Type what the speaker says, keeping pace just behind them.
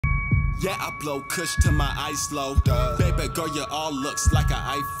Yeah, I blow kush till my eyes low. Baby girl, you all looks like an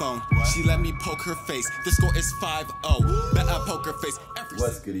iPhone. She let me poke her face. The score is 5-0. Bet I poke her face.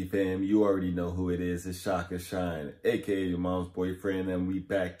 What's goody, fam? You already know who it is. It's ShakaShine, aka your mom's boyfriend, and we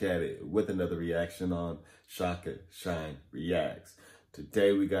back at it with another reaction on ShakaShine Reacts.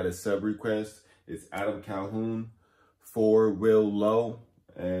 Today we got a sub request. It's Adam Calhoun, 4 Will Low,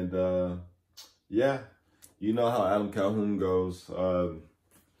 and yeah, you know how Adam Calhoun goes.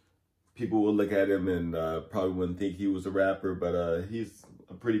 People will look at him and probably wouldn't think he was a rapper, but he's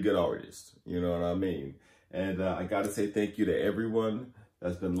a pretty good artist. You know what I mean? And I gotta say thank you to everyone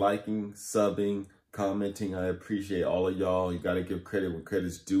that's been liking, subbing, commenting. I appreciate all of y'all. You gotta give credit when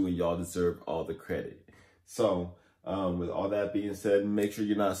credit's due, and y'all deserve all the credit. So with all that being said, make sure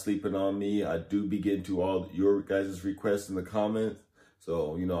you're not sleeping on me. I do be getting to all your guys' requests in the comments.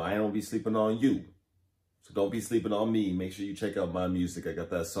 So, you know, I don't be sleeping on you. So don't be sleeping on me. Make sure you check out my music. I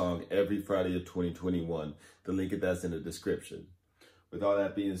got that song every Friday of 2021. The link of that's in the description. With all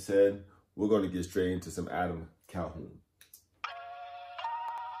that being said, we're going to get straight into some Adam Calhoun.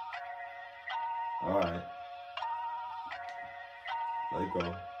 All right. Let it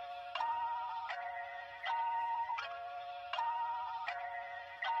go.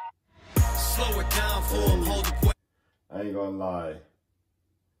 Slow it down for him, hold it. I ain't gonna lie. Is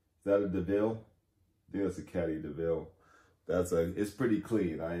that a DeVille? I think that's a Caddy DeVille. It's pretty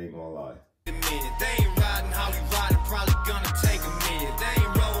clean, I ain't gonna lie. They ain't riding how we riding, probably gonna take a minute. They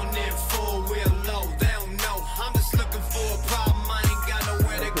ain't rolling in 4 wheel low, they don't know. I'm just looking for a problem, I ain't got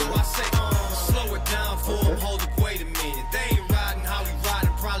nowhere to go. I say, slow it down for him, hold it, wait a minute. They ain't riding how we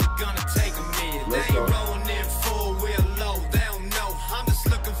riding, probably gonna take a minute. They ain't rolling in 4 wheel low, they don't know. I'm just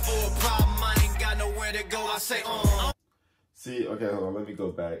looking for a problem, I ain't got nowhere to go. I say, See, okay, hold on, let me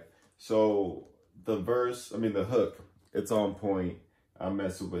go back. So the the hook, it's on point. I'm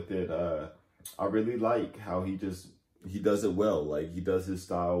messing with it. I really like how he does it well. Like, he does his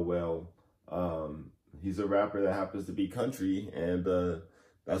style well. He's a rapper that happens to be country, and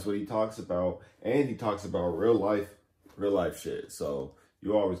that's what he talks about. And he talks about real life shit. So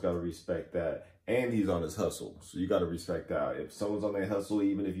you always got to respect that. And he's on his hustle, so you got to respect that. If someone's on their hustle,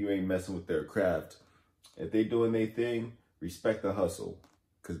 even if you ain't messing with their craft, if they doing their thing, respect the hustle,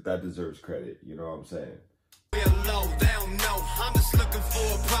 because that deserves credit. You know what I'm saying? Low, they don't know. I'm just looking for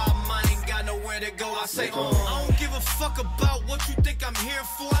a problem, I ain't got nowhere to go. I say, I don't give a fuck about what you think I'm here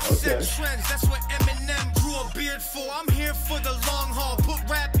for. I set trends, that's what Eminem grew a beard for. I'm here for the long haul, put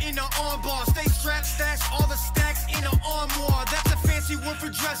rap in the armbar. Stay strapped, stash all the stacks in an armoire. That's a fancy word for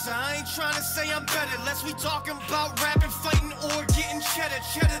dresser. I ain't trying to say I'm better, unless we talking about rapping, fighting, or getting cheddar.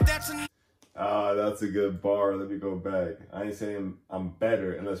 Cheddar, that's a good bar. Let me go back. I ain't saying I'm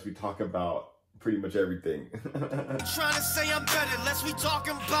better unless we talk about pretty much everything. Trying to say I'm better, unless we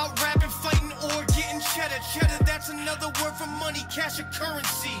talking about rapping, fighting, or getting cheddar. Cheddar, that's another word for money, cash, or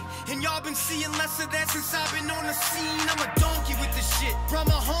currency. And y'all been seeing less of that since I've been on the scene. I'm a donkey with this shit. Brought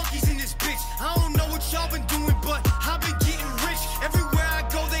my honkies in this bitch. I don't know what y'all been doing, but I've been getting rich. Everywhere I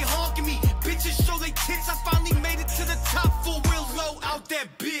go, they honking me. Bitches show they tits. I finally made it to the top, 4 wheel low out that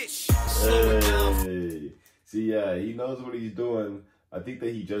bitch. Slow it down. See, yeah, he knows what he's doing. I think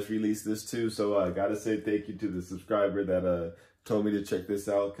that he just released this too, so I gotta say thank you to the subscriber that told me to check this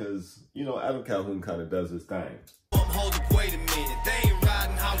out, because, you know, Adam Calhoun kind of does his thing. Hold it, wait a minute. They ain't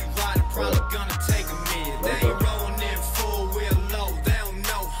riding how we riding, probably gonna take a minute. They ain't rolling in 4 wheel low, they don't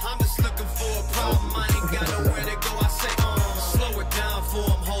know. I'm just looking for a problem, I ain't got nowhere to go. I say, slow it down for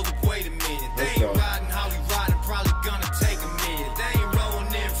him, hold it, wait a minute. They ain't riding how we riding, probably gonna take a minute. They ain't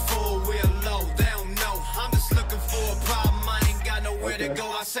rolling in 4 wheel low, they don't know. I'm just looking for a problem, I ain't got nowhere to go.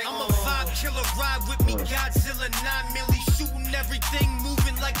 I say, I'm a 5 killer, ride with me, Godzilla 9 milli, shooting everything,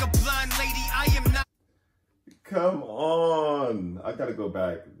 moving like a blind lady. I am not. Come on, I gotta go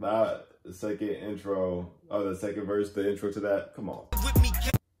back. The second intro, the second verse, the intro to that. Come on. With me,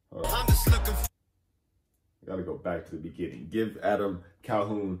 I'm just looking for. I gotta go back to the beginning. Give Adam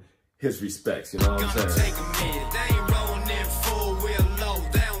Calhoun his respects. You know what I'm saying? Take a minute. They ain't rolling in 4 wheel low.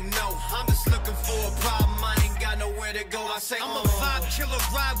 They don't know. I'm just looking for a problem. I ain't got nowhere to go. I say, I'm a 5 killer,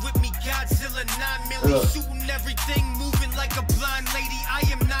 ride with me, Godzilla 9 milli, shooting everything, moving like a blind lady. I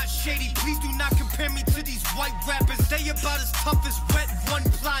am not shady. Please do not compare me to these white rappers. They about as tough as wet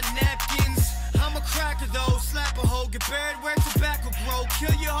 1-ply napkins. I'm a cracker though, slap a hoe, get buried where tobacco grow,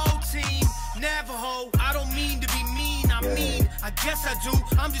 kill your whole team, Navajo. I don't mean to be mean, I mean, I guess I do.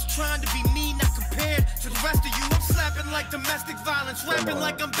 I'm just trying to be mean, not compared to the rest of you. I'm slapping like domestic violence, rapping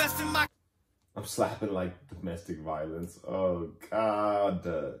like I'm best in my. I'm slapping like domestic violence. Oh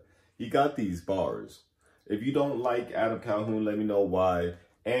God, he got these bars. If you don't like Adam Calhoun, let me know why.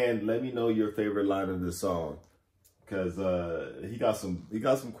 And let me know your favorite line of the song, because he got some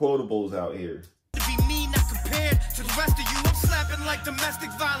quotables out here. To be me, not compared to the rest of you. I'm slapping like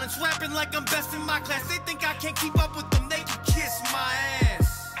domestic violence, rapping like I'm best in my class. They think I can't keep up with them, they can kiss my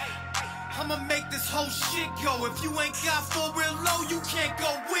ass. I'ma make this whole shit go. If you ain't got for real low, you can't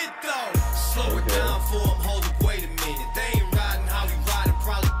go with though. Slow it down for them, hold up, wait a minute. They ain't riding how we riding,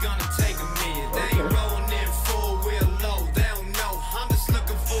 probably gonna take a minute. They ain't rolling in full wheel low, they don't know. I'm just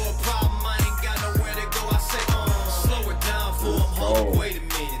looking for a problem, I ain't got nowhere to go. I say, slow it down for them, hold up, wait a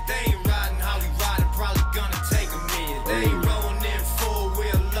minute. They ain't riding how we riding, probably gonna take a minute. They ain't rolling in full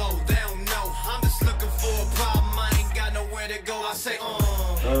wheel low, they don't know. I'm just looking for a problem, I ain't got nowhere to go. I say,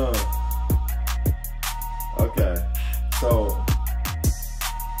 Okay, so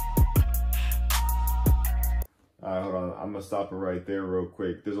alright, hold on. I'm gonna stop it right there real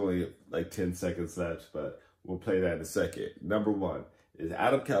quick. There's only like 10 seconds left, but we'll play that in a second. Number one is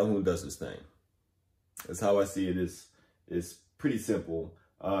Adam Calhoun does his thing. That's how I see it. It's pretty simple.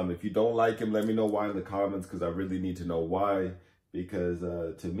 If you don't like him, let me know why in the comments, because I really need to know why. Because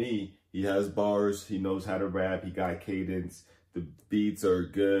to me, he has bars, he knows how to rap, he got cadence, the beats are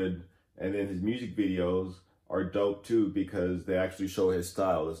good, and then his music videos are dope too, because they actually show his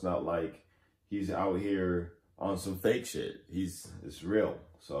style. It's not like he's out here on some fake shit. It's real.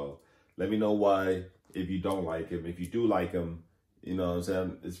 So let me know why if you don't like him. If you do like him, you know what I'm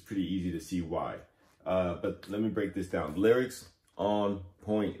saying, it's pretty easy to see why. But let me break this down. Lyrics on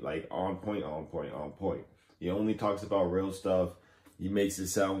point, like on point, on point, on point. He only talks about real stuff. He makes it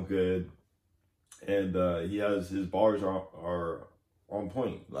sound good. And he has, his bars are on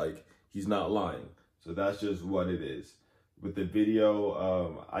point. Like, he's not lying. So that's just what it is. With the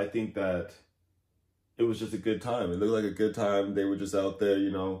video, I think that it was just a good time. It looked like a good time. They were just out there, you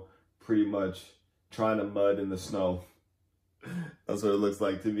know, pretty much trying to mud in the snow. That's what it looks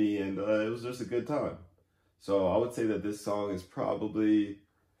like to me. And it was just a good time. So I would say that this song is probably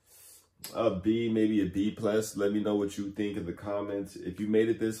a B, maybe a B+. Let me know what you think in the comments. If you made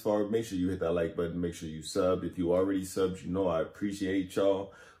it this far, make sure you hit that like button. Make sure you sub. If you already subbed, you know I appreciate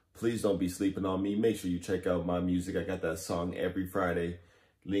y'all. Please don't be sleeping on me. Make sure you check out my music. I got that song every Friday.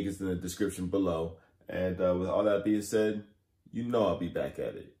 Link is in the description below. And with all that being said, you know I'll be back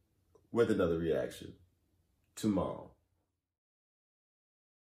at it with another reaction tomorrow.